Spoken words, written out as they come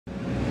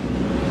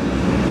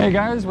Hey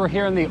guys, we're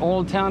here in the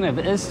old town of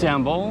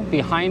Istanbul.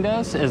 Behind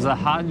us is the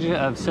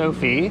Hagia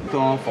Sophia.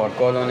 Tone for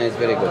colon is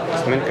very good.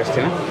 Smell,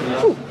 Christina.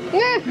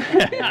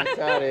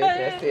 Sorry,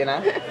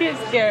 Christina. You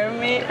scare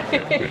me.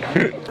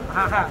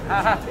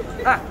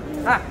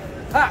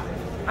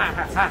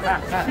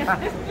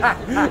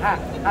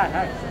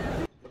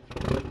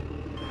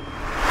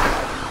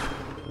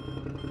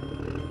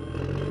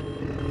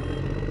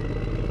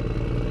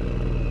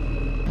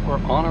 We're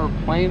on our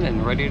plane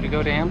and ready to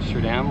go to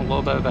Amsterdam. A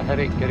little bit of a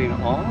headache getting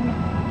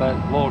on, but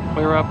we'll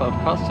clear up of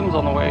customs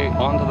on the way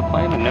onto the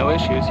plane and no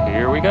issues.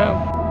 Here we go.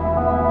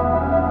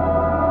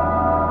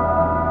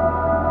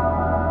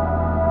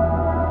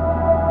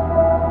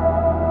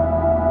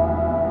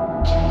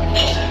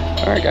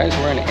 Alright guys,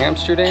 we're in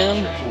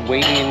Amsterdam,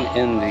 waiting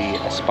in the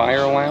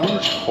Aspire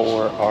Lounge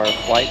for our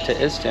flight to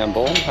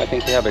Istanbul. I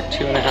think we have a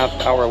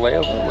 2.5-hour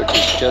layover, which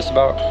is just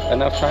about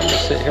enough time to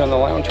sit here in the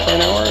lounge for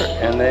an hour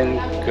and then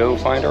go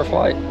find our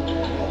flight.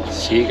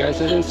 See you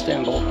guys at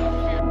Istanbul.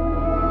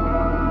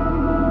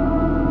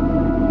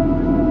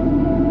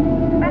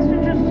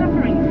 Passengers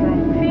suffering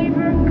from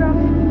fever, cough,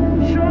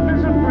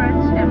 shortness of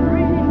breath, and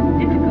breathing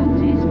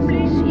difficulties,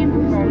 please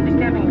inform the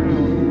cabin crew.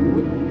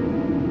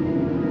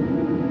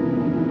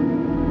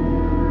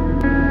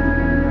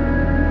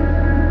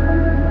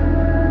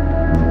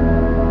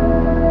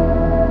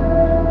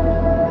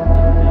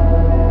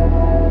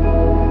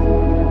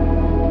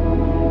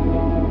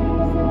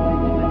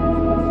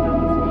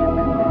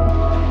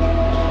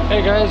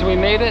 Hey guys, we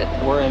made it.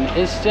 We're in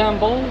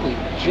Istanbul. We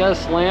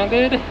just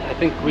landed. I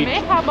think we...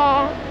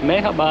 Merhaba.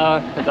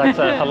 Merhaba. That's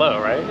a hello,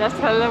 right? That's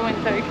hello in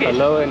Turkish.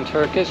 Hello in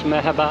Turkish.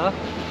 Merhaba.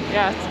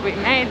 Yes, we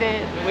made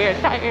it. We're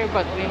tired,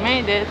 but we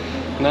made it.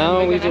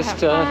 Now we just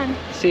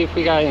see if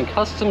we got any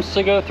customs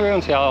to go through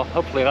and see how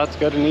hopefully that's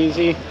good and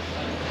easy.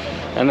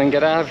 And then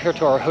get out of here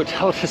to our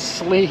hotel to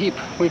sleep.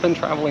 We've been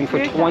traveling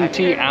for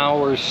 20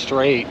 hours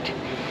straight.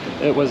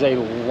 It was a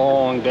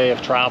long day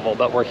of travel,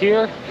 but we're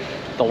here.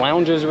 The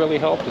lounges really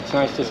helped. It's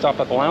nice to stop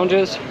at the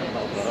lounges.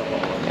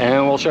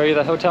 And we'll show you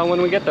the hotel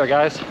when we get there,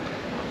 guys.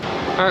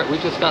 All right, we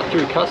just got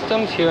through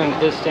customs here in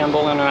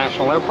Istanbul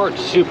International Airport.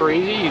 Super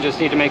easy. You just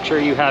need to make sure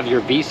you have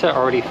your visa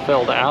already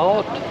filled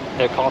out.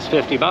 It costs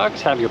 50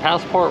 bucks. Have your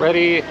passport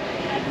ready.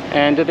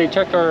 And did they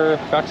check our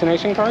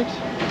vaccination cards?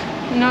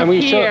 Not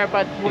here,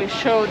 but we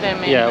show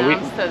them in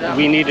Amsterdam.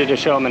 We needed to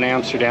show them in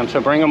Amsterdam.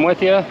 So bring them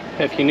with you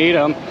if you need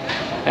them.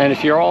 And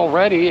if you're all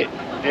ready,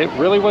 it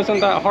really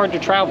wasn't that hard to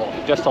travel.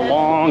 Just a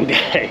long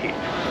day.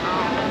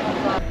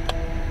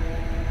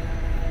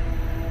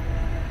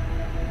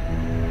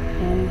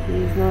 And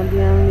he's not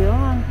the only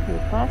one. We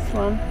passed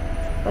one.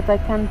 But I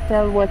can't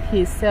tell what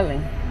he's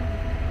selling.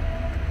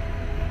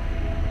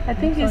 I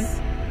think it's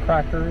like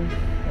crackers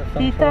or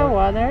some pita sort.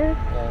 water.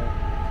 Yeah.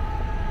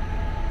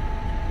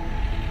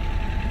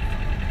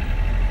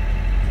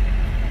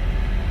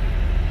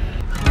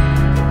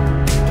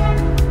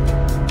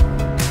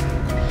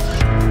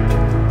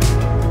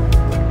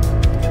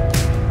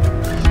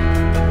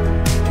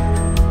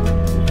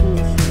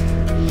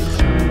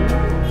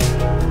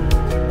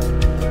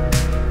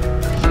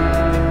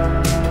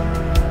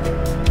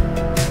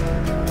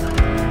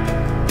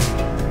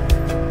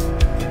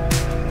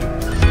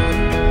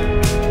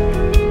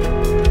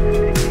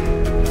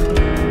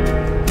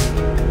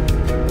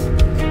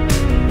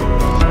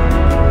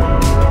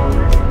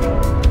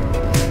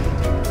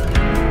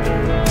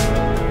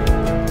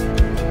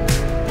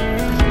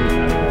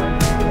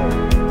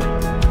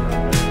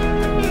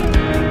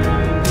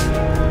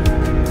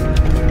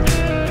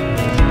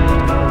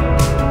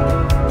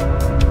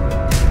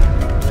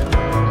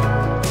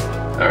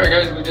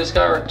 Guys, we just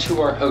got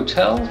to our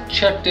hotel,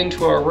 checked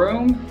into our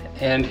room,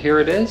 and here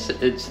it is.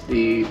 It's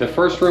the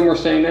first room we're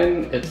staying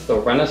in. It's the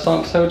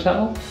Renaissance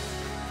Hotel.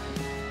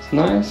 It's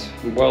nice,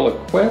 well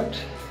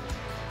equipped.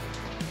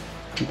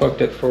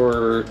 Booked it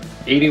for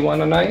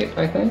 $81 a night,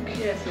 I think.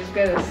 Yes, it's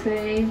got a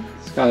safe.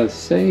 It's got a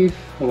safe,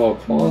 a little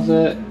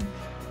closet.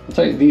 I'll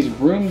tell you, these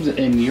rooms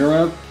in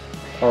Europe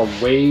are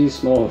way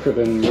smaller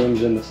than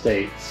rooms in the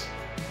States.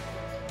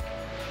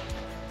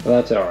 Well,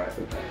 that's all right.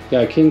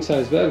 Yeah, king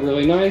size bed,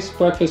 really nice.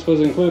 Breakfast was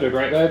included,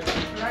 right, babe?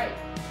 Right.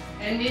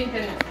 And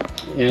internet.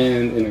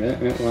 And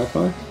internet and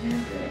Wi-Fi.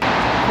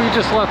 We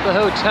just left the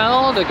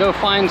hotel to go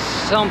find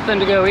something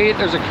to go eat.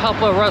 There's a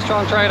couple of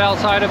restaurants right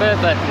outside of it,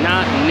 but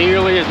not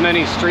nearly as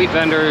many street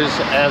vendors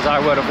as I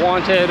would have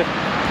wanted.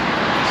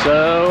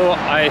 So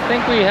I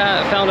think we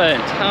found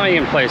an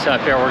Italian place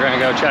up here we're gonna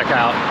go check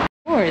out.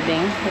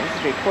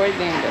 It's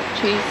recording the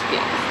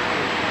cheesecakes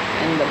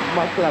and the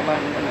baklava.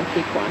 I'm gonna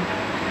pick one.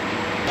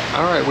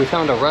 All right, we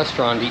found a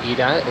restaurant to eat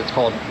at. It's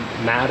called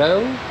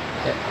Maddo.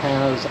 It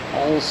has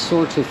all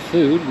sorts of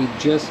food. We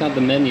just had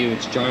the menu.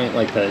 It's giant,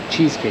 like the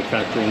Cheesecake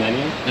Factory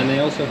menu. And they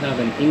also have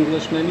an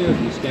English menu if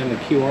you scan the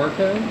QR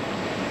code.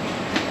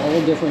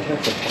 All different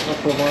types of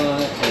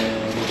baklava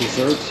and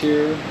desserts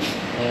here.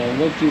 And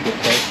what did you get,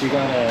 Chris? We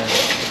got a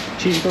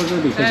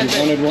cheeseburger because you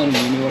wanted one and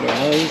you knew what it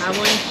was. I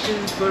want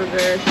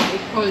cheeseburger.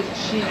 It's called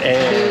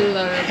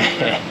cheeseburger.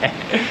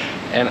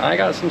 And I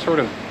got some sort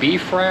of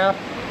beef wrap.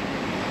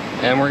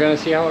 and we're gonna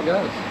see how it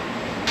goes.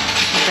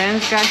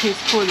 Ben's got his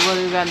food. What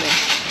do you got there?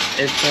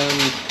 It's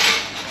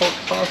pork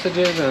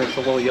sausages, and it's a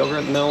little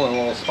yogurt mill and a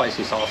little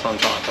spicy sauce on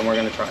top, and we're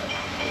gonna try it.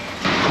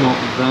 Well,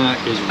 that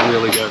is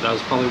really good. That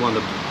was probably one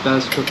of the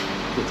best cooked.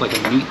 It's like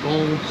a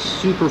meatball,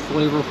 super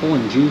flavorful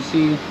and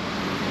juicy.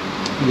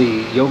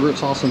 The yogurt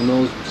sauce and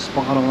milk is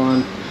spot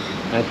on.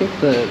 And I think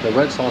the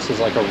red sauce is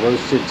like a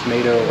roasted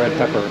tomato, red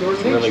pepper.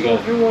 It's really good.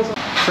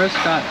 Chris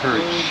got her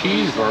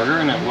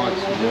cheeseburger and it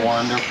looks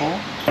wonderful.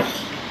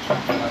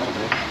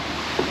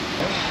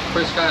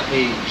 Chris got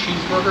a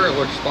cheeseburger, it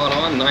looks spot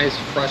on, nice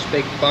fresh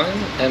baked bun.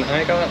 And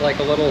I got like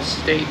a little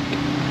steak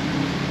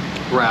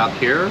wrap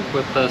here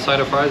with a side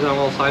of fries and a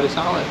little side of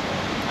salad.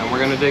 And we're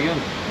gonna dig in.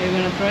 Are you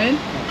gonna try it?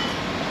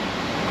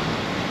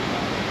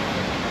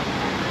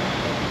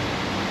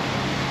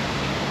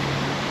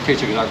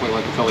 Tastes exactly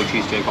like a Philly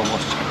cheesesteak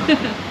almost.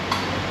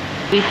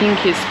 Do you think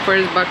his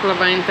first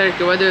baklava in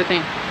Turkey? What do you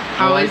think?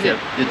 How is it?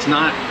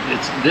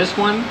 This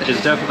one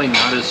is definitely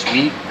not as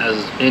sweet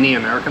as any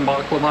American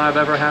baklava I've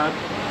ever had.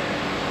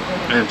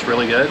 And it's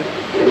really good.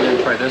 We're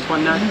gonna try this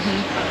one next.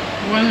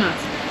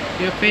 Walnuts,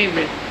 your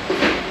favorite.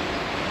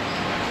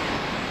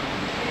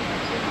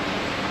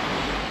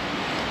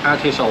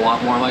 That tastes a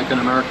lot more like an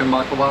American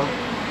baklava.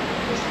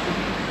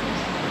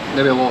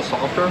 Maybe a little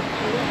softer.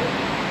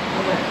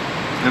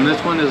 And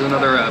this one is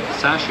another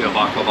pistachio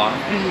baklava.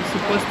 Are you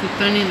supposed to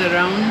turn it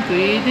around to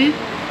eat it?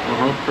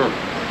 Sure.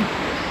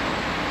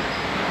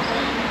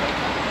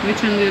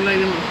 Which one do you like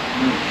the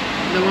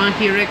most? The one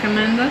he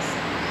recommends us?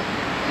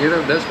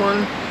 Either this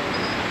one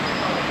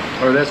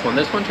or this one.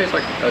 This one tastes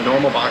like a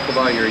normal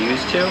baklava you're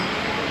used to.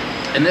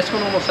 And this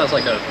one almost has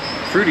like a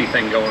fruity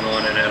thing going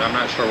on in it. I'm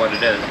not sure what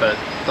it is, but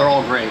they're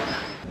all great.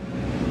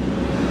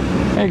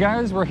 Hey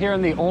guys, we're here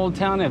in the old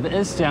town of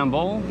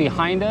Istanbul.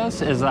 Behind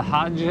us is the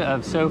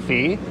Hagia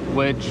Sophia,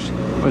 which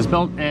was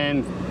built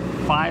in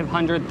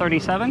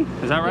 537,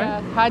 is that right?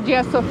 Yeah,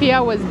 Hagia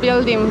Sophia was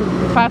built in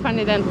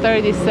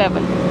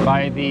 537.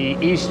 By the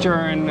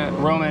Eastern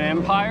Roman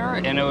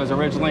Empire, and it was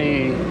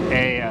originally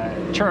a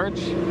church,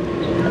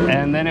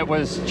 and then it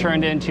was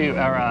turned into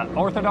an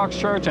Orthodox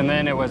church, and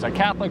then it was a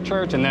Catholic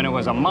church, and then it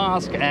was a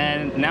mosque,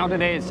 and now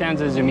today it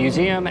stands as a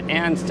museum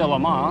and still a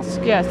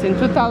mosque. Yes, in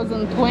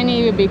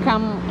 2020 it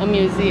became a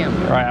museum.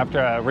 Right,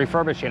 after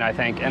refurbishing, I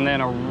think. And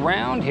then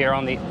around here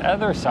on the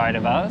other side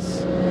of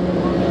us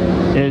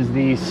is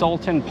the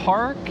Sultan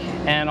Park,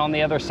 and on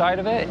the other side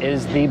of it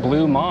is the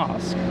Blue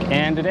Mosque.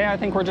 And today I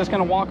think we're just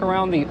going to walk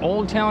around the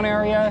Old Town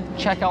area,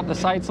 check out the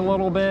sights a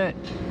little bit,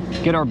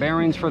 get our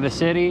bearings for the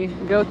city.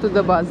 Go to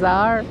the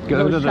bazaar,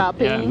 go to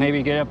shopping. Yeah,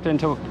 maybe get up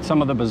into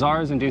some of the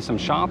bazaars and do some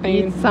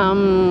shopping. Eat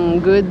some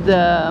good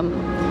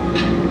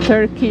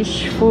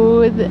Turkish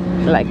food,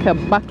 like a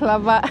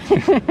baklava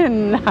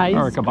and ice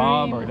or a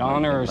kebab cream, or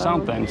doner or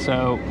something.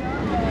 So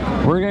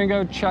we're gonna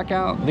go check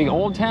out the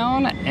Old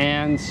Town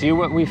and see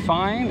what we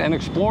find and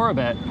explore a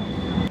bit.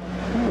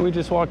 We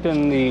just walked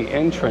in the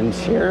entrance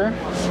here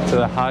to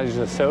the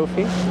Hagia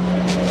Sophia.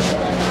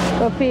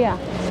 Sophia.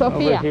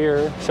 Over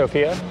here,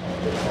 Sophia.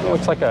 It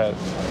looks like a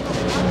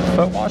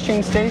foot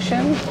washing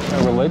station,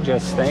 a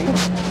religious thing.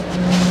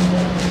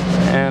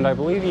 And I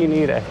believe you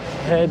need a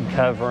head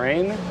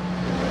covering.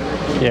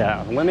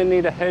 Yeah, women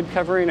need a head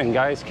covering and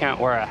guys can't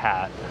wear a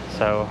hat.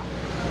 So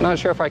I'm not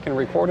sure if I can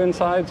record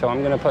inside, so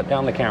I'm gonna put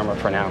down the camera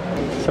for now.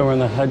 So we're in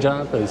the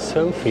Hagia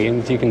Sophia,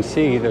 and as you can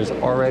see, there's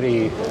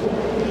already,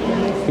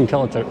 you can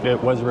tell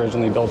it was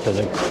originally built as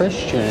a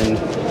Christian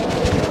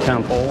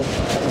temple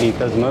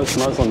because most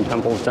Muslim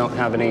temples don't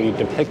have any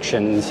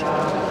depictions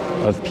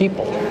of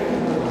people.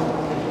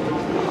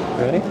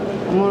 Ready?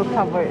 More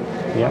covered.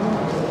 Yeah.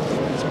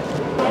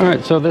 All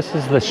right, so this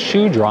is the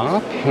shoe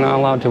drop. You're not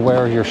allowed to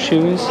wear your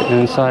shoes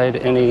inside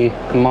any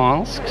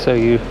mosque, so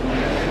you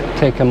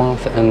take them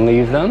off and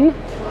leave them.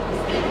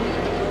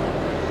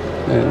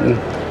 And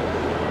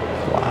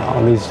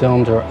wow, these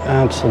domes are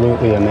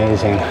absolutely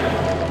amazing.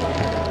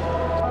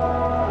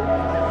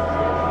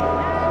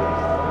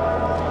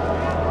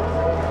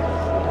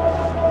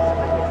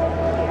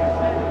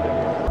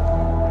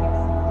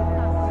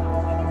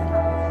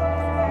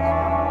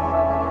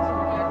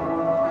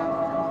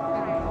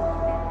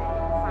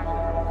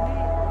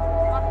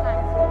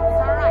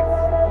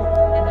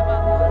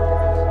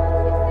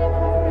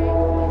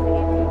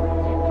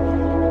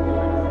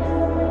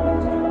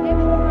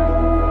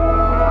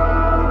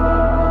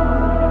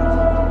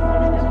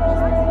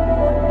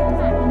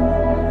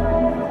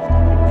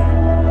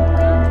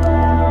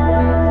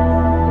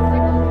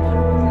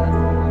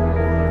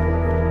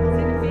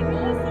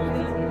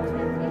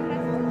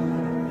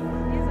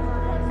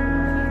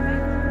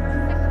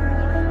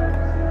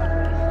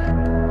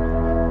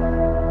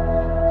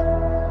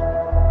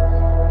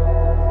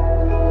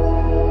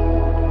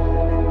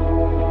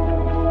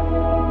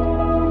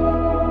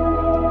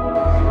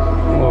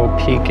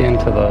 Peek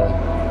into the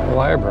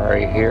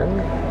library here.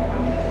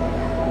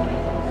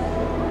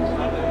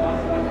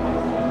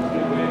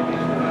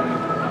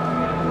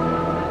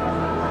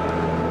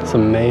 It's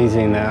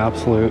amazing the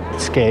absolute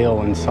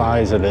scale and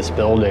size of this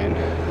building.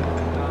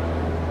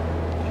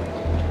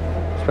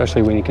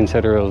 especially when you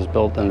consider it was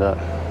built in the,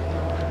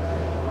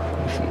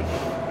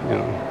 you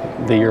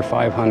know, the year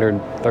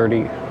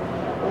 530,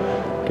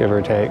 give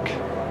or take.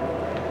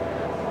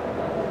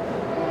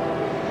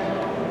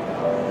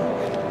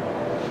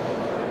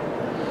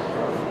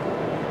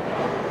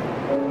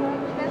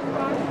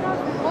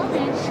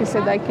 She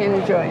said I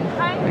can join.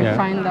 We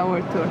find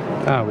our tour.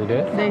 Oh, we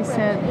did? They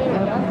said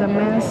the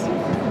men's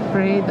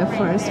pray the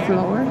first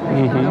floor,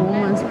 and the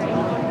women's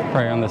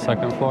Pray on the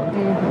second floor?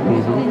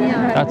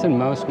 That's in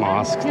most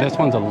mosques. This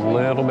one's a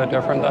little bit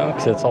different though,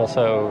 because it's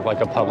also like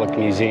a public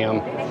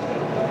museum.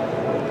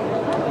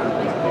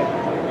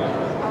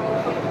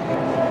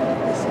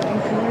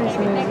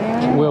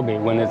 Will be.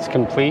 When it's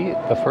complete,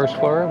 the first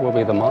floor will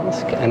be the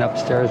mosque, and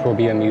upstairs will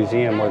be a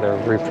museum where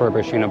they're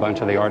refurbishing a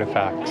bunch of the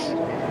artifacts.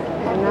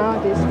 And now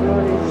this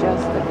floor is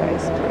just the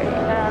guys pray.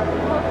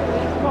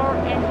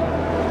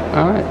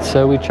 Alright,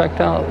 so we checked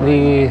out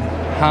the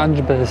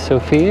Hagia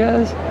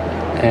Sophia,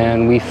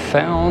 and we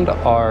found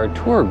our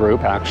tour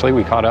group. Actually,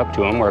 we caught up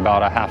to them. We're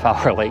about a half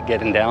hour late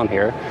getting down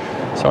here.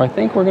 So I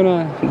think we're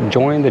gonna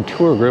join the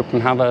tour group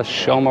and have us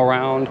show them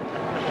around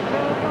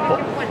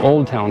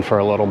Old Town for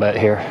a little bit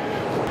here.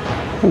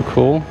 Oh,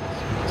 cool.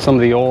 Some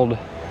of the old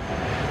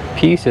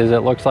pieces. It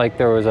looks like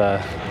there was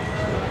a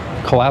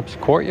collapsed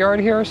courtyard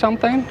here or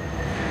something.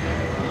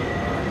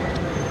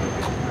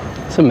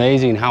 It's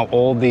amazing how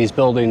old these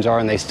buildings are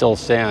and they still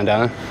stand,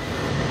 huh?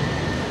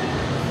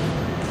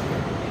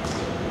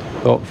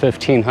 Built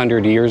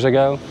 1,500 years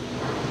ago.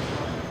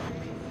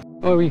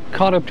 Well, we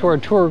caught up to our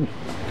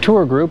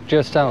tour group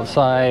just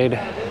outside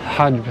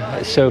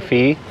Hagia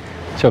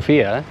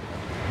Sophia.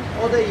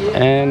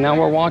 And now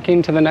we're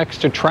walking to the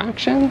next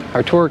attraction.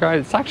 Our tour guide,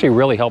 it's actually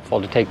really helpful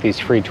to take these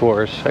free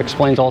tours.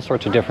 Explains all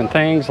sorts of different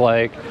things.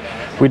 Like,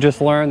 we just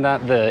learned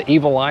that the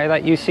evil eye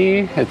that you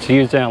see, it's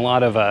used in a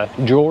lot of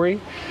jewelry,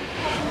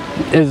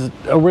 is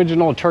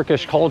original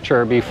Turkish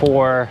culture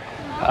before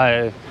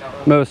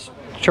most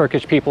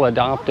Turkish people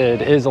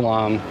adopted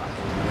Islam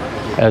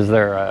as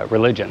their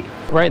religion.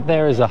 Right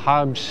there is the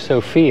Hagia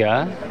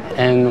Sophia,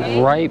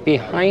 and right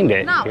behind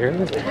it here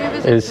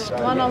is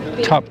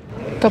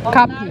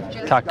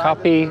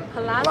Topkapi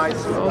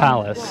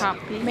Palace.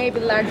 Maybe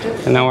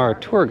largest. And now our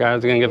tour guide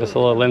is going to give us a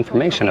little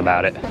information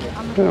about it.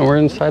 We're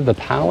inside the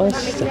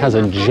palace. It has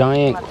a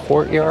giant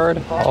courtyard,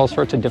 all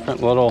sorts of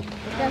different little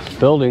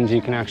buildings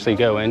you can actually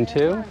go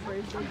into.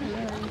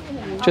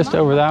 Just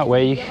over that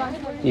way,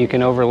 you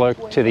can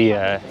overlook to the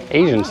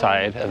Asian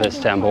side of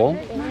Istanbul.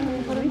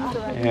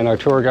 And our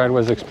tour guide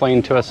was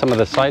explaining to us some of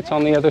the sights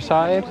on the other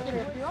side,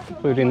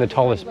 including the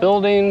tallest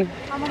building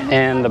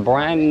and the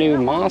brand new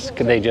mosque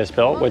they just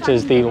built, which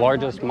is the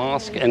largest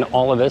mosque in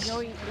all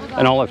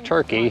of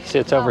Turkey.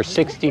 Sits over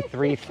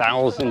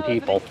 63,000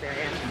 people.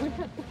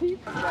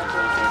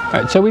 All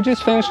right, so we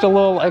just finished a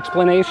little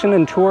explanation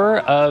and tour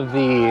of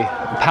the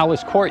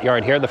palace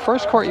courtyard here. The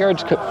first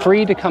courtyard's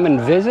free to come and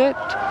visit.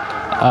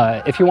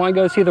 If you want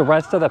to go see the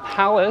rest of the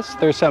palace,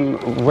 there's some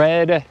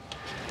red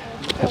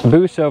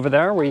booths over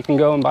there where you can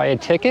go and buy a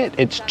ticket.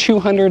 It's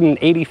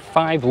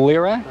 285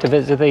 lira to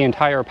visit the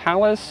entire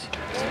palace.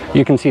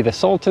 You can see the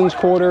Sultan's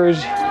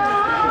quarters.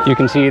 You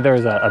can see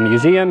there's a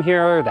museum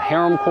here, the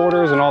harem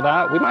quarters and all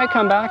that. We might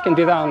come back and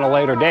do that on a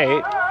later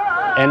date.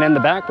 And in the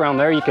background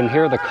there, you can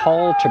hear the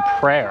call to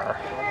prayer.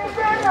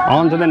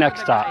 On to the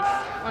next stop.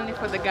 Only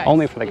for the guys.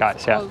 Only for the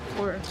guys, yeah.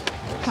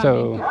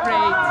 So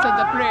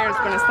the prayer is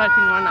going to start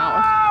in 1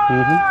 hour.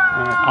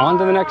 All right, on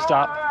to the next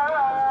stop.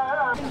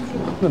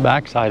 The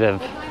backside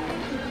of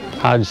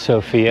Hagia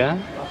Sophia.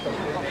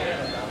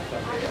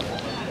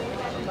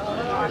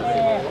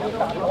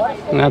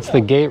 And that's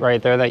the gate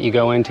right there that you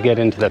go in to get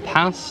into the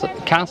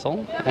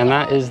castle. And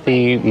that is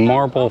the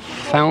marble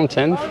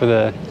fountain for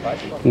the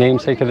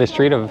namesake of the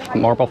street of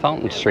Marble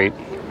Fountain Street.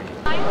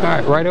 All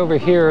right, right over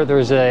here,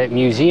 there's a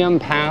Museum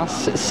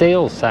Pass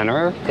Sales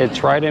Center.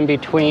 It's right in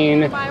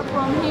between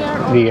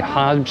the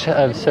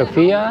Hagia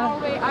Sophia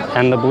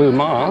and the Blue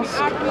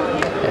Mosque.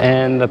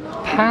 And the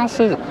pass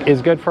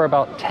is good for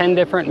about 10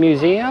 different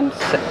museums.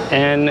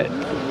 And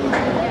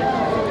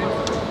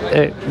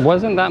it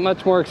wasn't that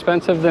much more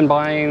expensive than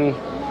buying,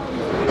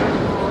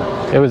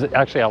 it was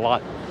actually a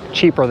lot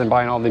cheaper than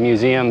buying all the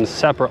museums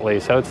separately.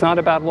 So it's not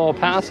a bad little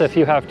pass if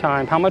you have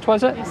time. How much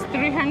was it? It's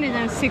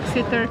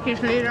 360 Turkish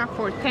lira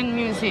for 10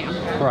 museums.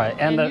 Right.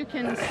 And you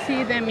can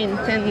see them in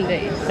 10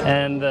 days.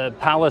 And the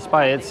palace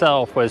by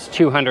itself was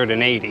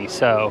 280.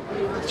 So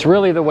it's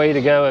really the way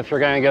to go if you're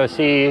going to go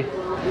see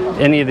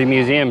any of the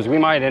museums. We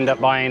might end up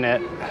buying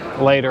it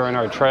later in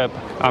our trip.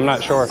 I'm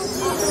not sure.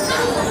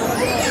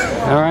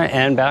 All right,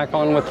 and back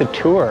on with the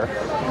tour.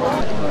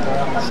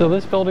 So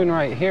this building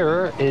right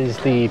here is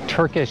the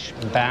Turkish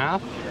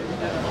bath,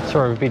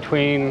 sort of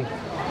between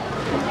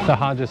the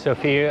Hagia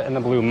Sophia and the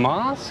Blue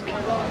Mosque.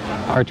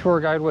 Our tour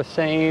guide was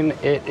saying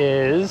it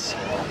is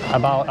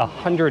about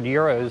 100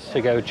 euros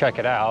to go check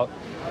it out.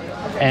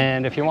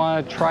 And if you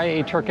want to try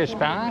a Turkish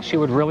bath, she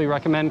would really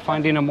recommend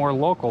finding a more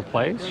local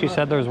place. She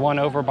said there's one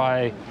over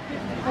by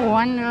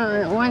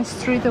one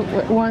street,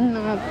 one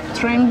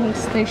train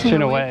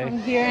station away from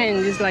here,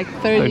 and it's like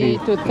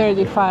 $30 to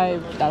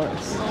 $35.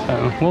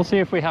 So we'll see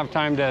if we have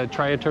time to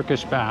try a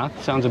Turkish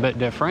bath. Sounds a bit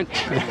different.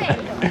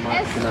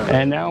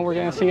 And now we're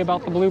gonna see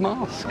about the Blue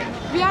Mosque.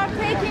 We are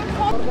taking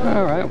photos.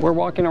 All right, we're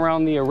walking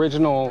around the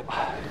original,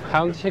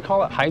 how did you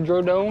call it?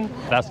 Hydrodome?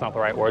 That's not the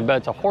right word, but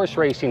it's a horse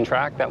racing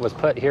track that was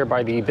put here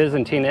by the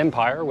Byzantine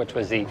Empire, which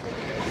was the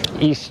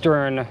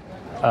Eastern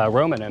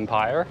Roman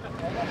Empire.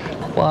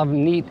 We'll have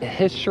neat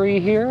history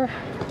here.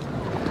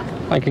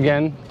 Like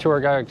again,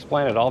 tour guide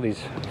explained it, all these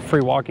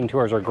free walking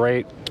tours are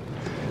great.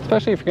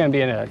 Especially if you're gonna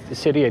be in a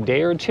city a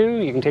day or two,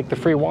 you can take the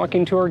free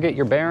walking tour, get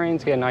your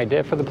bearings, get an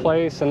idea for the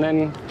place, and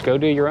then go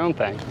do your own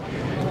thing.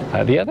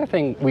 The other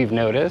thing we've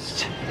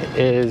noticed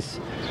is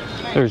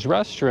there's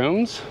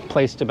restrooms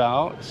placed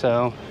about,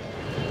 so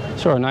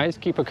sort of nice.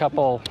 Keep a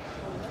couple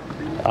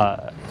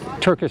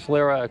Turkish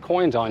lira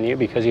coins on you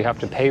because you have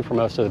to pay for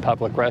most of the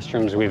public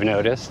restrooms we've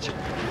noticed.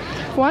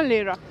 1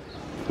 lira.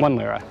 1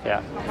 lira,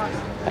 yeah.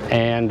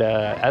 And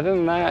other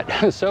than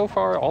that, so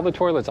far all the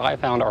toilets I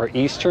found are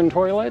Eastern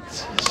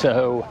toilets,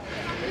 so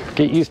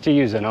get used to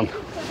using them.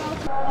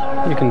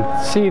 You can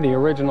see the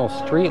original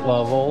street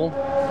level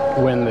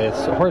when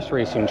this horse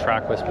racing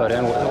track was put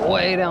in,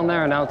 way down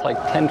there, and now it's like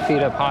 10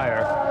 feet up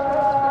higher.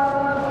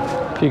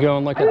 If you go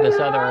and look at this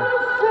other,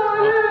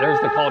 oh, there's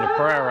the call to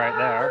prayer right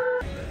there.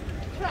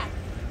 Track.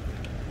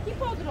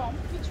 Hippodrome,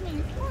 which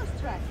means horse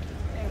track.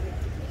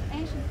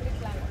 Ancient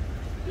Greek language.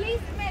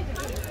 Please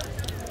meditate.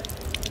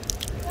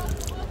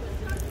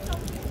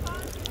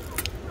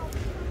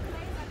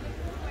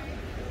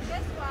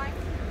 That's why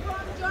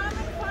from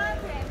German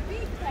fountain,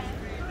 big pen,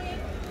 green,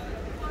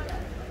 water.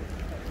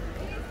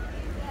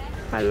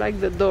 I like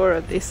the door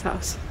of this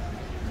house.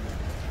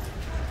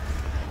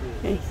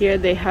 And here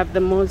they have the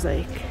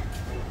mosaic.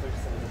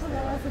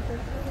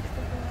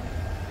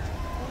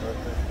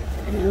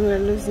 And we're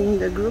losing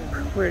the group.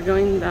 We're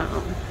going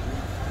down.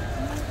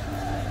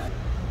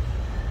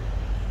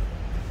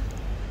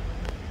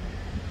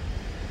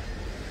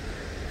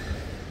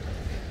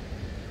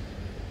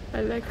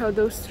 I like how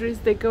those streets,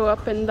 they go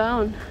up and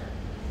down.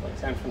 Like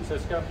San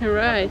Francisco?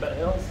 Right.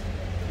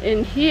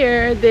 And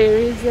here there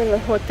is a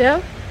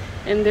hotel,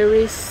 and there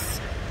is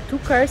 2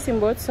 cars in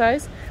both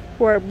sides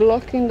who are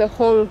blocking the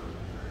whole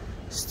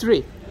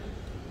street.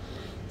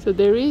 So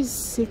there is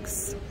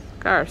 6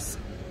 cars.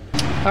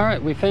 All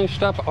right, we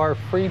finished up our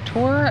free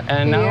tour,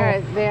 and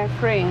now they are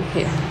praying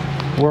here.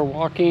 we're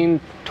walking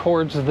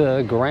towards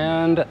the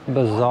Grand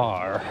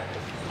Bazaar.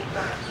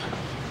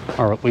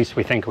 Or at least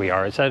we think we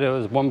are. It said it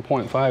was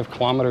 1.5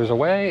 kilometers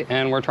away,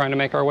 and we're trying to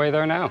make our way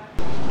there now.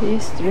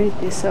 This street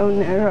is so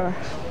narrow.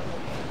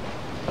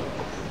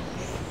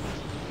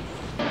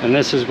 And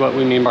this is what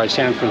we mean by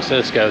San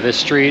Francisco. This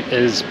street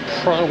is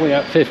probably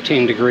at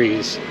 15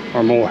 degrees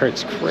or more.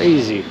 It's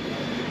crazy.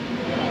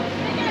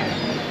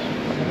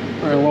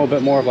 We're in a little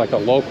bit more of like a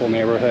local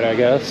neighborhood, I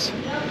guess.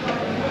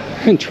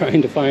 And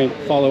trying to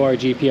follow our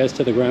GPS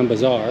to the Grand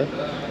Bazaar.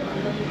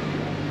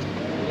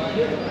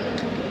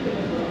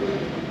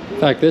 In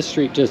fact, this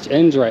street just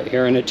ends right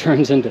here and it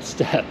turns into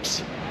steps.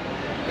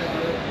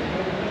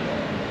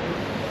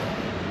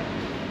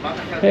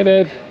 Hey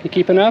babe, you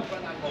keeping up?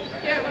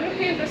 Yeah, we're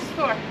looking at the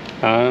store.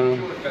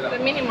 The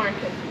mini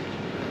market.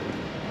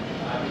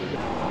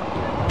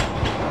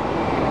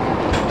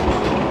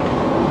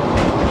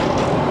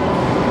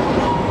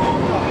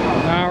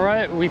 All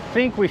right, we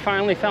think we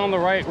finally found the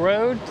right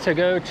road to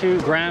go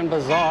to Grand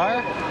Bazaar.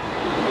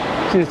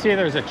 You can see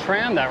there's a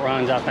tram that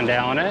runs up and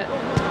down it.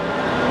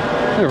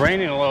 It's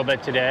raining a little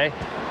bit today,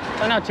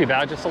 but not too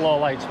bad, just a little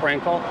light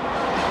sprinkle.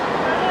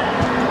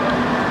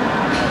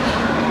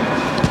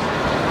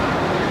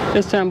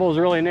 Istanbul is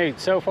really neat.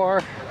 So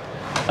far,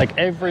 like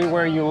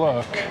everywhere you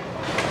look,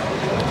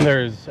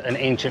 there's an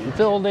ancient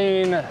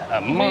building,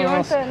 a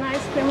mosque. Do you want an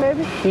ice cream,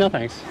 baby? No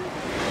thanks.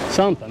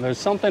 Something. There's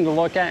something to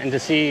look at and to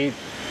see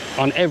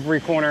on every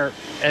corner,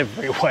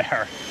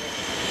 everywhere.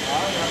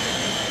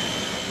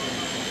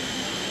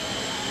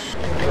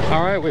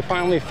 All right, we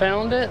finally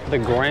found it, the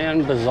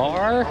Grand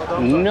Bazaar.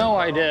 No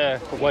idea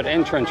what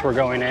entrance we're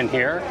going in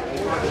here.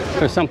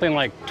 There's something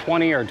like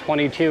 20 or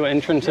 22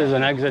 entrances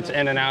and exits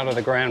in and out of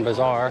the Grand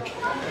Bazaar.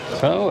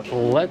 So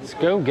let's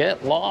go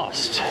get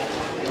lost.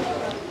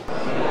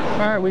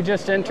 All right, we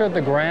just entered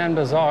the Grand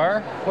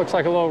Bazaar. Looks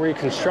like a little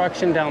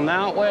reconstruction down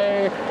that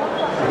way.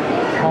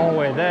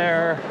 Hallway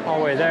there,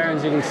 hallway there.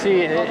 As you can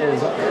see, it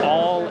is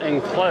all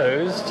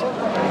enclosed.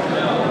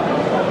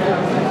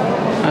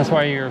 That's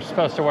why you're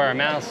supposed to wear a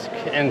mask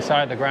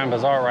inside the Grand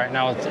Bazaar. Right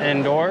now it's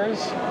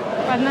indoors.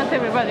 But not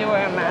everybody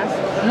wear a mask.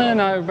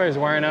 Not everybody's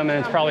wearing them, and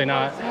it's probably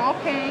not.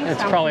 Smoking.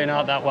 It's probably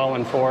not that well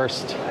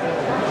enforced.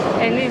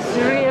 And it's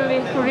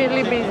really,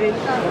 really busy.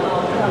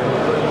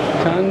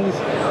 Tons.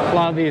 A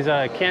lot of these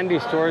candy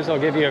stores, they'll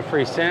give you a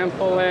free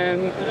sample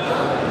in.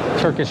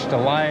 Turkish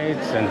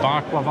delights and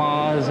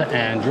baklavas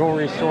and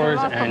jewelry stores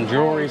and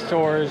jewelry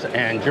stores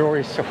and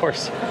jewelry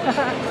stores.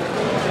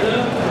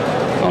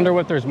 I wonder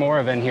what there's more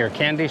of in here,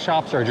 candy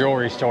shops or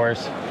jewelry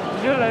stores?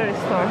 jewelry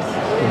stores.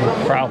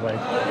 Probably.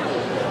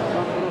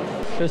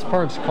 This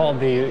part's called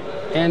the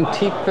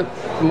antique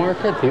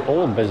market, the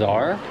old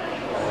bazaar.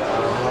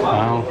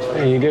 Wow.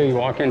 There you go. You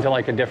walk into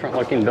like a different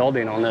looking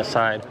building on this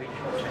side.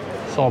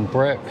 It's all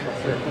brick.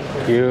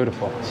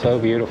 Beautiful. So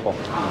beautiful.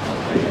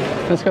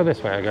 Let's go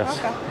this way, I guess.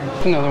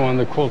 Okay. Another one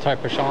of the cool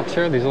type of shops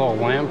here. These little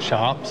lamp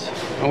shops.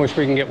 I wish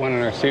we can get one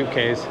in our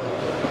suitcase.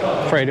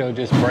 Afraid it'll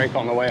just break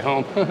on the way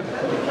home.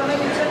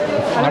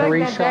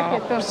 Pottery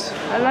shops.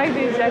 I like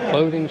these jackets.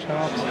 Clothing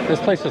shops. This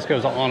place just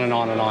goes on and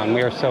on and on.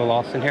 We are so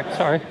lost in here.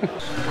 Sorry.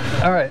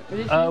 All right.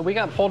 We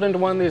got pulled into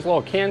one of these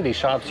little candy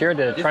shops here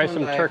to try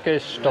some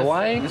Turkish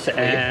delights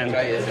and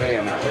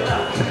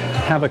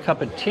have a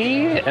cup of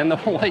tea, and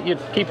they'll let you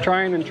keep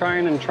trying and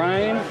trying and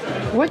trying.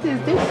 What is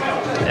this?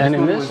 And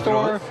in this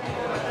store,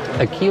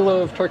 a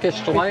kilo of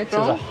Turkish delights is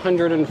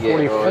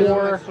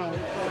 144,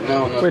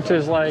 which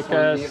is like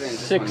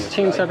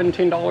 $16,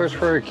 $17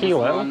 for a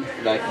kilo.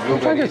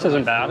 Which I guess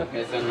isn't bad.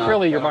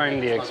 Really, you're buying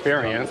the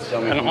experience.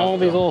 And all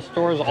these little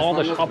stores, all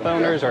the shop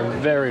owners are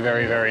very,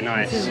 very, very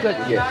nice. This is good.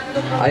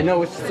 Yeah. I know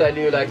which style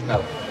you like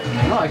now.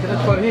 No, I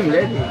cannot for him,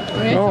 lady.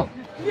 Oh.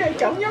 Yeah,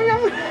 come,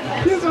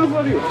 this one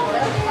for you.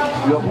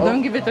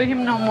 Don't give it to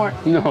him no more.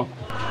 No.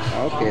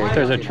 Okay.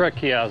 There's a trick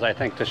he has, I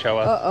think, to show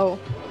us. Uh-oh.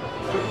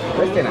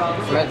 Christina,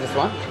 smell this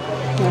one.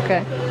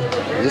 Okay.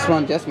 This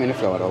one jasmine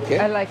flower, okay?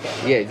 I like it.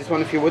 Yeah, this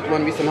one if you put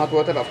 1 piece in hot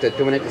water, after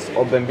 2 minutes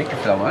open big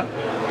flower.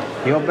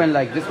 You open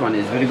like this one,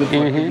 is very good for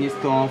kidney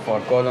stone, for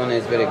colon,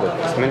 is very good.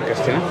 Smell,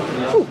 Christina?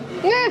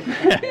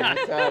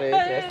 Sorry,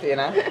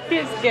 Christina.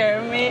 You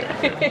scare me.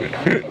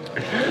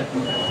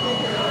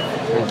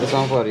 And this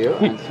one for you.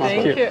 And this one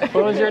Thank you.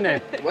 What was your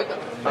name? What?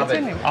 What's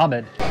your name?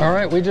 Abed. All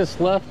right, we just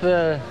left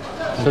the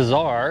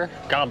bazaar.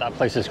 God, that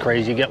place is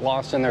crazy. You get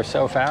lost in there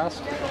so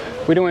fast.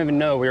 We don't even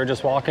know. We were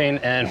just walking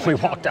and we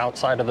walked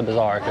outside of the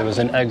bazaar. There was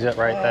an exit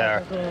right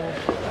there.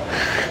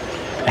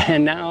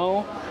 And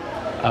now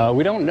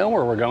we don't know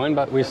where we're going,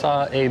 but we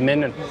saw a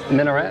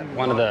minaret,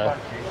 one of the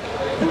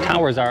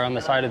towers are on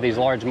the side of these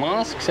large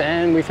mosques,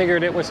 and we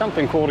figured it was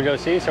something cool to go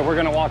see, so we're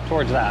going to walk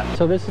towards that.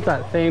 So this is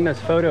that famous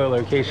photo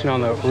location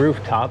on the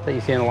rooftop that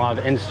you see in a lot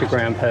of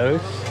Instagram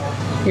posts.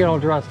 You get all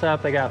dressed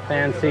up, they got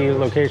fancy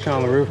location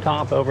on the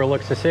rooftop,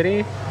 overlooks the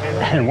city,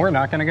 and we're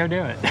not going to go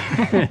do it.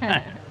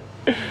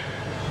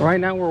 Right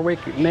now we're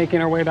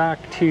making our way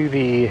back to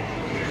the,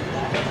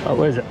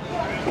 what is it?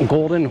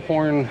 Golden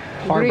Horn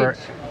Harbor.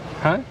 Bridge.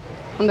 Huh?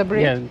 On the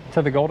bridge? Yeah,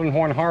 to the Golden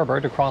Horn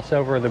Harbor to cross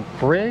over the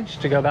bridge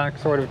to go back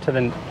sort of to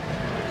the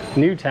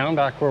new town,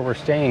 back where we're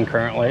staying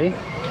currently.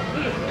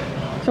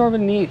 Sort of a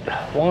neat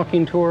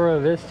walking tour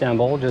of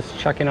Istanbul, just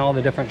checking all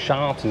the different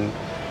shops and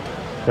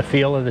the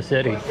feel of the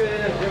city.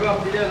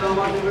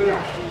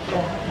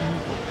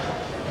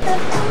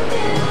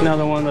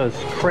 Another one of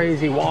those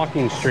crazy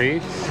walking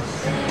streets.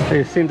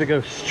 They seem to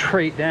go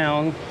straight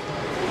down.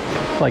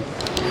 It's like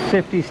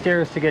 50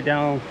 stairs to get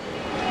down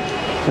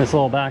this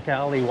little back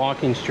alley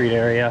walking street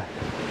area.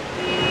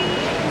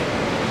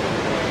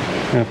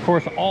 And of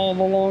course, all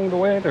along the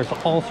way, there's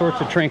all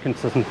sorts of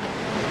trinkets and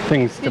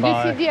things to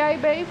buy. Did you see the eye,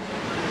 babe?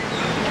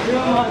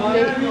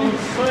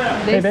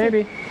 Hey,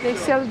 baby. They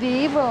sell the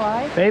evil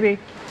eye. Baby.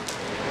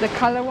 The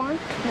color one?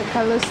 The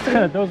color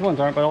strip? Those ones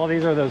aren't, but all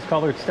these are those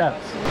colored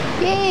steps.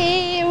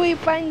 Yay, we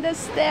find the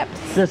steps.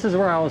 This is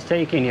where I was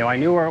taking you. I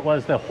knew where it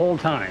was the whole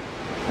time.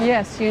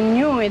 Yes, you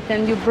knew it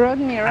and you brought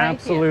me right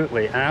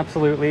Absolutely, here.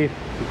 absolutely.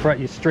 Brought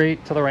you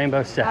straight to the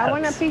rainbow steps. I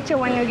want a picture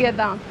when you get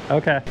down.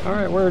 Okay. All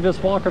right, we're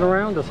just walking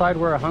around, decide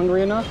we're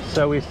hungry enough.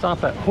 So we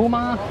stop at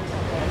Huma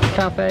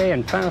Cafe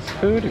and fast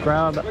food to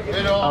grab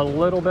a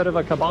little bit of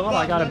a kebab.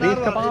 I got a beef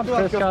kebab,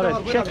 Chris got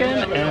a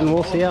chicken, and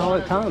we'll see how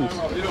it comes.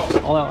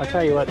 Although I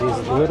tell you what,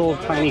 these little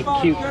tiny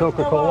cute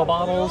Coca-Cola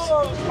bottles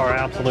are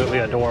absolutely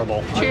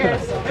adorable.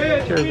 Cheers.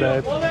 Cheers,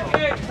 babe.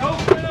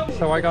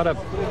 So I got a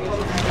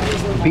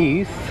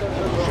beef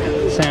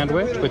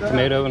sandwich with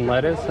tomato and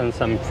lettuce and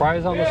some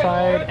fries on the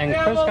side, and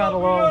Chris got a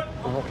little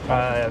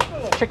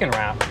chicken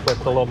wrap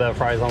with a little bit of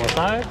fries on the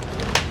side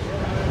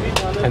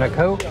and a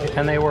Coke,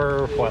 and they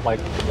were what, like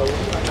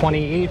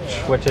 20 each,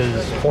 which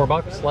is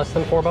 $4, less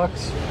than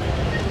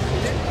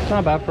 $4.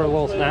 Not bad for a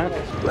little snack.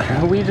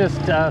 We just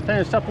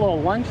finished up a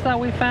little lunch that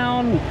we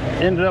found,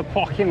 ended up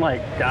walking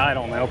like, I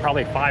don't know,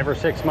 probably 5 or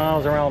 6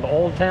 miles around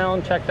Old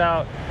Town, checked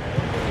out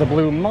the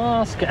Blue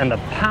Mosque and the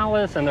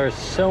Palace, and there's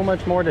so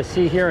much more to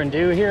see here and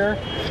do here,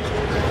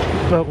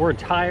 but we're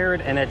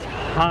tired and it's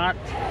hot,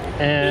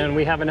 and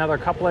we have another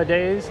couple of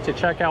days to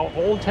check out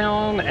Old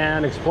Town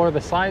and explore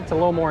the sites a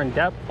little more in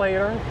depth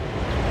later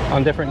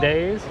on different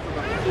days.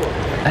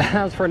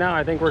 As for now,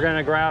 I think we're going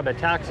to grab a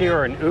taxi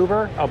or an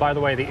Uber. Oh, by the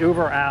way, the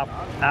Uber app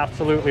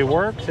absolutely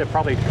works. It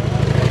probably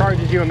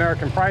charges you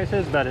American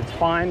prices, but it's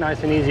fine,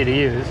 nice and easy to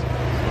use.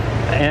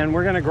 And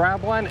we're gonna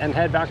grab one and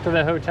head back to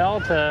the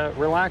hotel to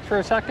relax for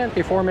a second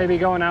before maybe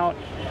going out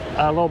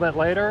a little bit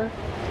later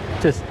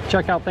to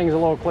check out things a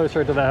little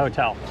closer to the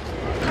hotel.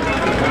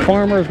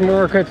 Farmers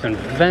markets and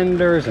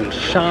vendors and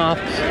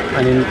shops.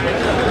 I mean,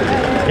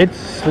 it's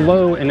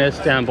slow in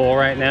Istanbul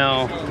right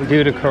now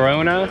due to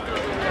Corona.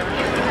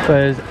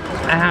 but it's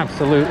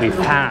absolutely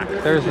packed.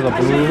 There's the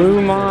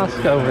Blue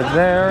Mosque over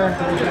there,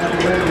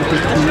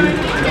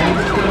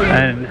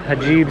 and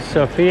Hagia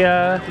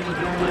Sophia.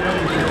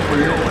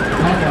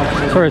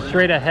 Sort of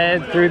straight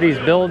ahead through these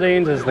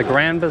buildings is the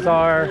Grand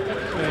Bazaar.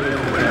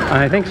 And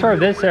I think sort of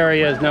this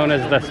area is known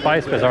as the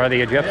Spice Bazaar, the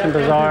Egyptian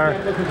Bazaar.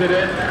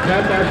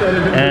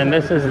 And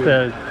this is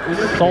the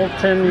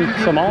Sultan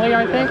Somali,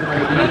 I think.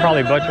 I'm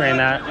probably butchering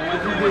that.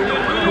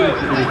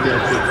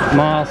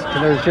 Mosque.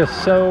 There's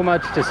just so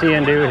much to see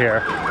and do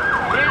here.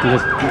 You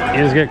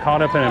just get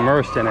caught up and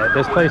immersed in it.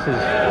 This place is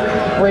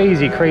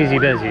crazy, crazy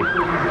busy.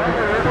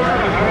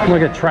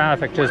 Look at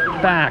traffic just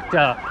backed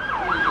up.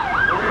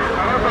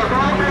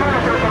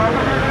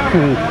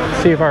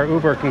 See if our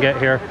Uber can get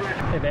here.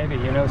 Hey baby,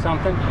 you know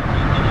something?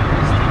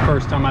 It's the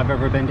first time I've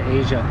ever been to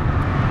Asia.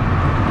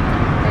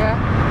 Yeah.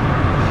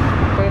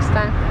 First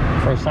time.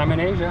 First time in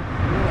Asia.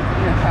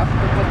 You have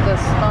to put the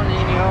stone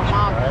in your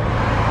mouth.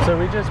 Right. So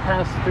we just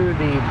passed through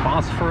the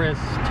Bosphorus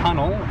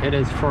tunnel. It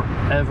is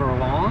forever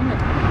long.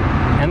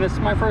 And this is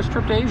my first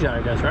trip to Asia,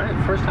 I guess, right?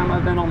 First time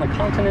I've been on the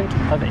continent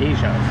of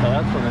Asia. So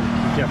that's sort of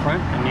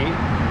different and neat.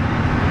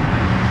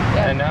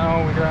 Yeah. And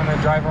now we're going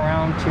to drive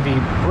around to the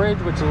bridge,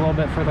 which is a little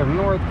bit further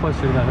north,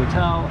 closer to the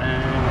hotel,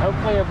 and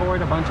hopefully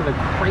avoid a bunch of the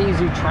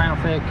crazy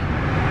traffic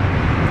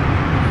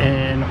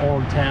in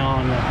Old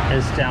Town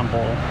Istanbul.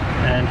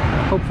 And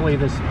hopefully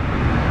this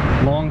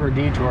longer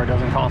detour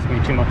doesn't cost me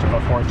too much of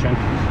a fortune.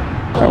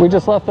 We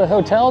just left the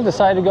hotel,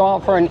 decided to go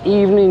out for an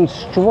evening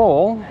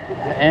stroll,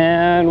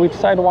 and we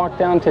decided to walk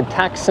down to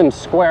Taksim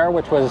Square,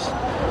 which was,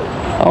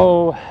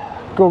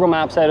 Google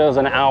Maps said it was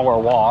an hour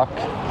walk.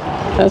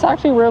 And it's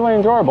actually really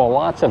enjoyable.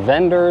 Lots of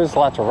vendors,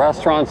 lots of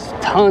restaurants,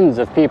 tons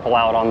of people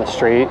out on the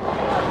street.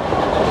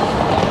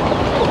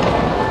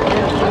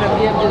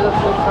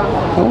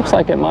 It looks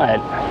like it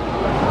might.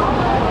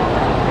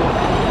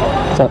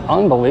 It's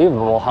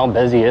unbelievable how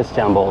busy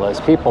Istanbul is.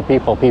 People,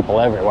 people, people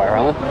everywhere,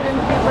 huh?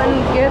 Couldn't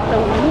even get the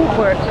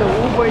Uber. The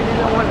Uber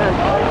didn't want to.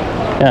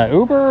 Yeah,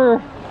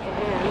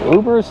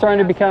 Uber is starting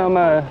to become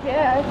a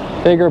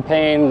bigger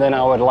pain than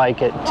I would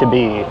like it to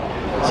be.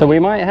 So we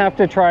might have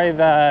to try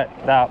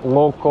that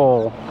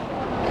local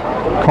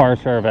car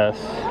service.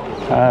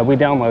 We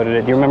downloaded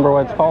it. Do you remember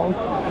what it's called?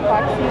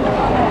 Taxi.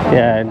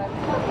 Yeah,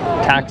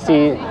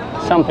 taxi,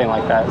 something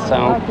like that.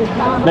 So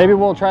maybe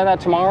we'll try that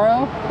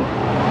tomorrow.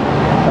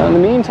 In the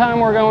meantime,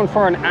 we're going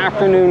for an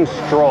afternoon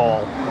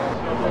stroll.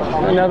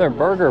 Another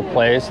burger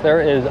place.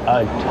 There is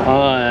a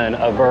ton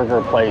of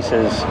burger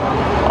places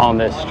on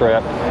this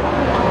strip.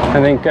 I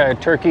think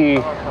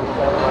Turkey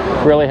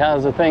really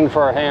has a thing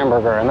for a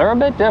hamburger, and they're a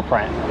bit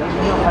different.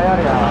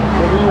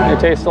 They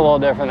taste a little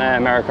different than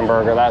an American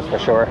burger, that's for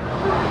sure.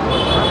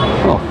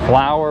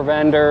 Flour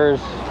vendors,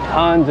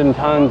 tons and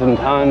tons and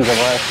tons of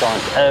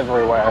restaurants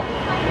everywhere.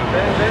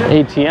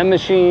 ATM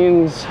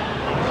machines,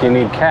 if you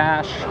need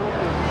cash.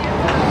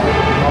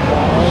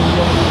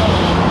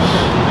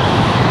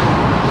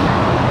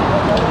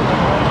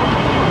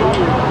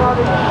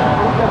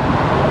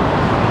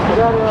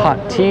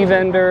 Hot tea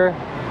vendor.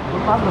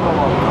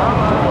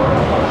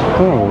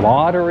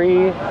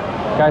 Lottery.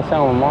 Guy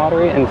selling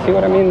lottery. And see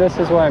what I mean? This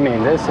is what I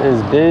mean. This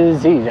is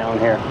busy down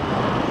here.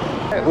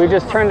 We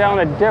just turned down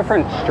a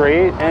different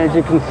street, and as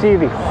you can see,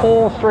 the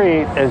whole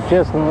street is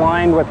just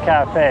lined with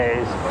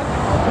cafes,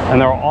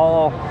 and they're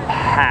all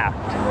packed.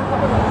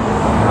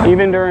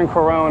 Even during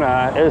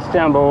Corona,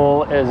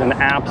 Istanbul is an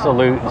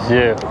absolute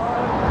zoo.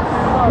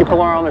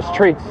 People are on the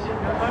streets.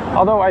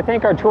 Although I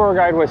think our tour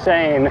guide was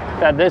saying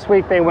that this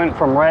week they went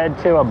from red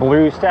to a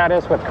blue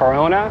status with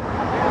Corona.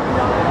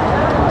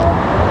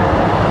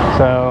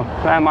 So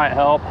that might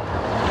help.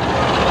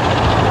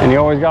 And you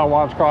always gotta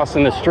watch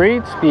crossing the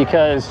streets,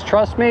 because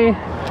trust me,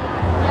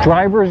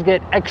 drivers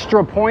get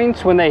extra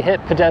points when they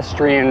hit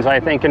pedestrians, I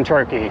think, in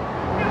Turkey.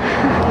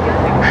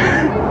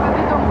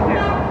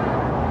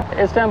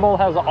 Istanbul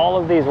has all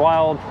of these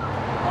wild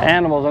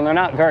animals, and they're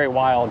not very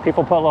wild.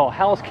 People put little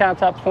house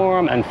cats up for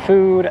them, and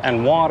food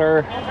and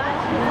water,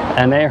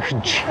 and they are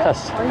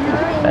just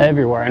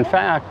everywhere. In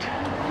fact,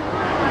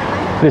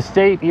 the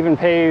state even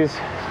pays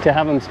to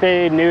have them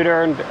spayed,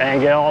 neutered,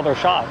 and get all their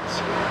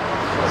shots,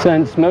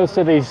 since most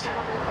of these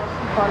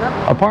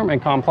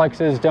apartment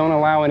complexes don't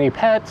allow any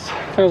pets.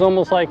 There's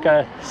almost like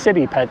a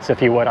city pets,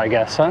 if you would, I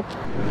guess, huh?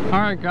 All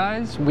right,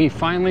 guys, we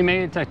finally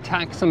made it to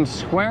Taksim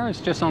Square.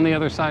 It's just on the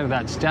other side of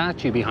that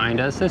statue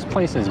behind us. This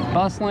place is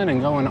bustling and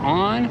going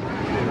on,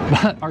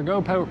 but our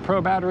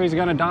GoPro battery is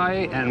gonna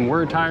die, and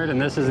we're tired, and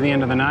this is the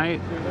end of the night.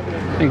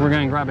 I think we're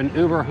gonna grab an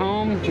Uber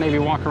home, maybe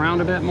walk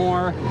around a bit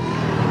more.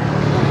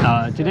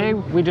 Today,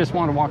 we just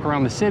want to walk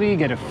around the city,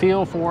 get a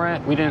feel for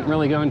it. We didn't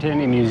really go into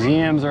any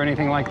museums or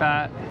anything like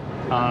that.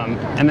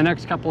 And the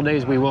next couple of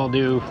days we will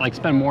do, like,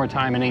 spend more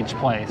time in each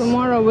place.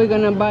 Tomorrow we're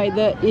gonna buy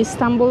the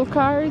Istanbul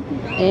card,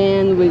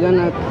 and we're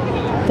gonna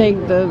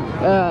take the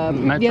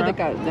other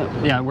card.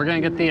 Yeah, we're gonna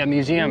get the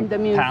museum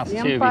pass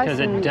too, because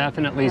it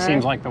definitely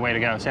seems like the way to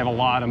go. Save a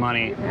lot of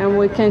money. And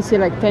we can see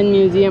like 10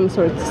 museums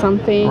or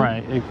something.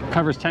 Right, it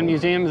covers 10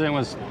 museums, and it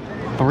was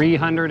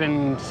 300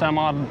 and some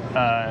odd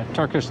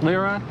Turkish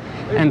lira,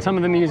 and some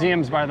of the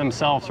museums by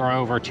themselves are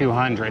over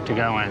 200 to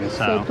go in.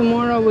 So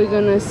tomorrow we're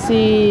gonna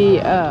see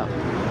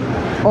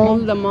all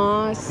the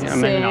mosques. Yeah,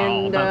 maybe not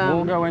all, but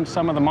we'll go into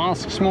some of the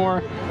mosques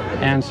more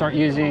and start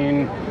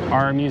using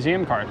our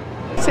museum card.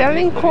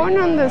 Selling corn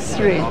on the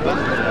street. Is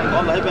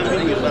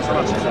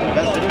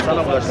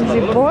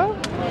it boiled?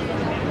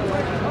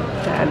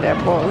 Yeah, they're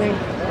boiling.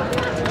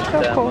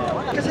 So cool.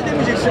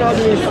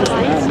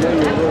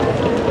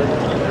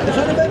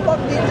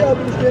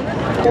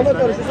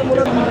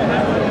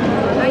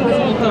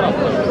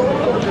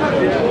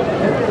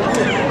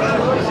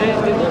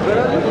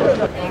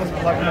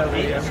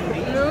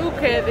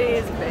 Look at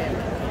this, baby.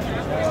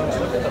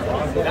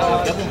 They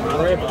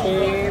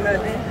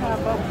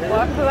have a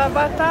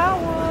baklava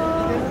tower.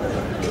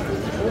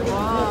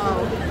 Wow.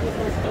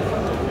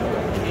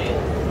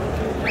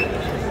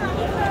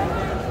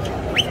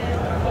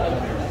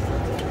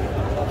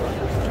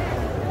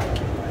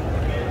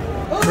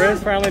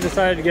 Chris finally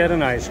decided to get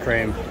an ice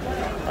cream.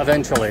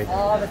 Eventually.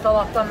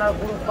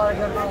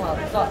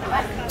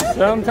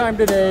 Sometime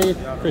today,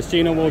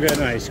 Christina will get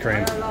an ice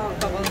cream.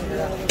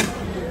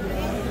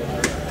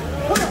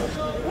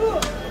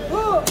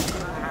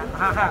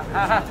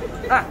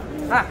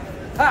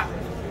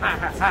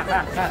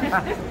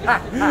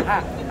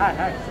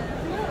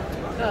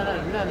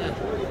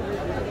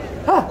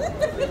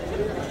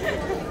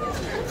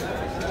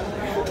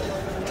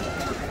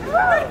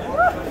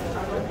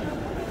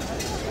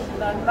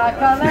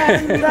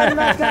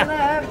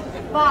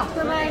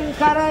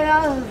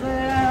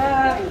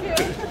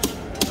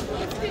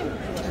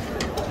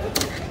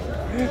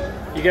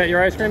 You got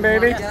your ice cream,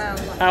 baby?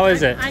 How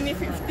is it? I need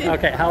 15.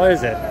 Okay, how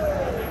is it?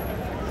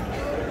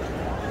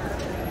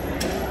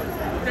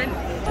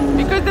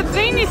 Because the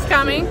train is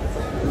coming.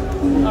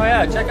 Oh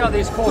yeah, check out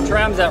these cool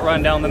trams that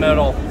run down the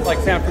middle, like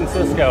San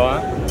Francisco,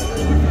 huh?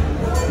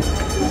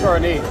 Sure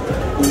neat.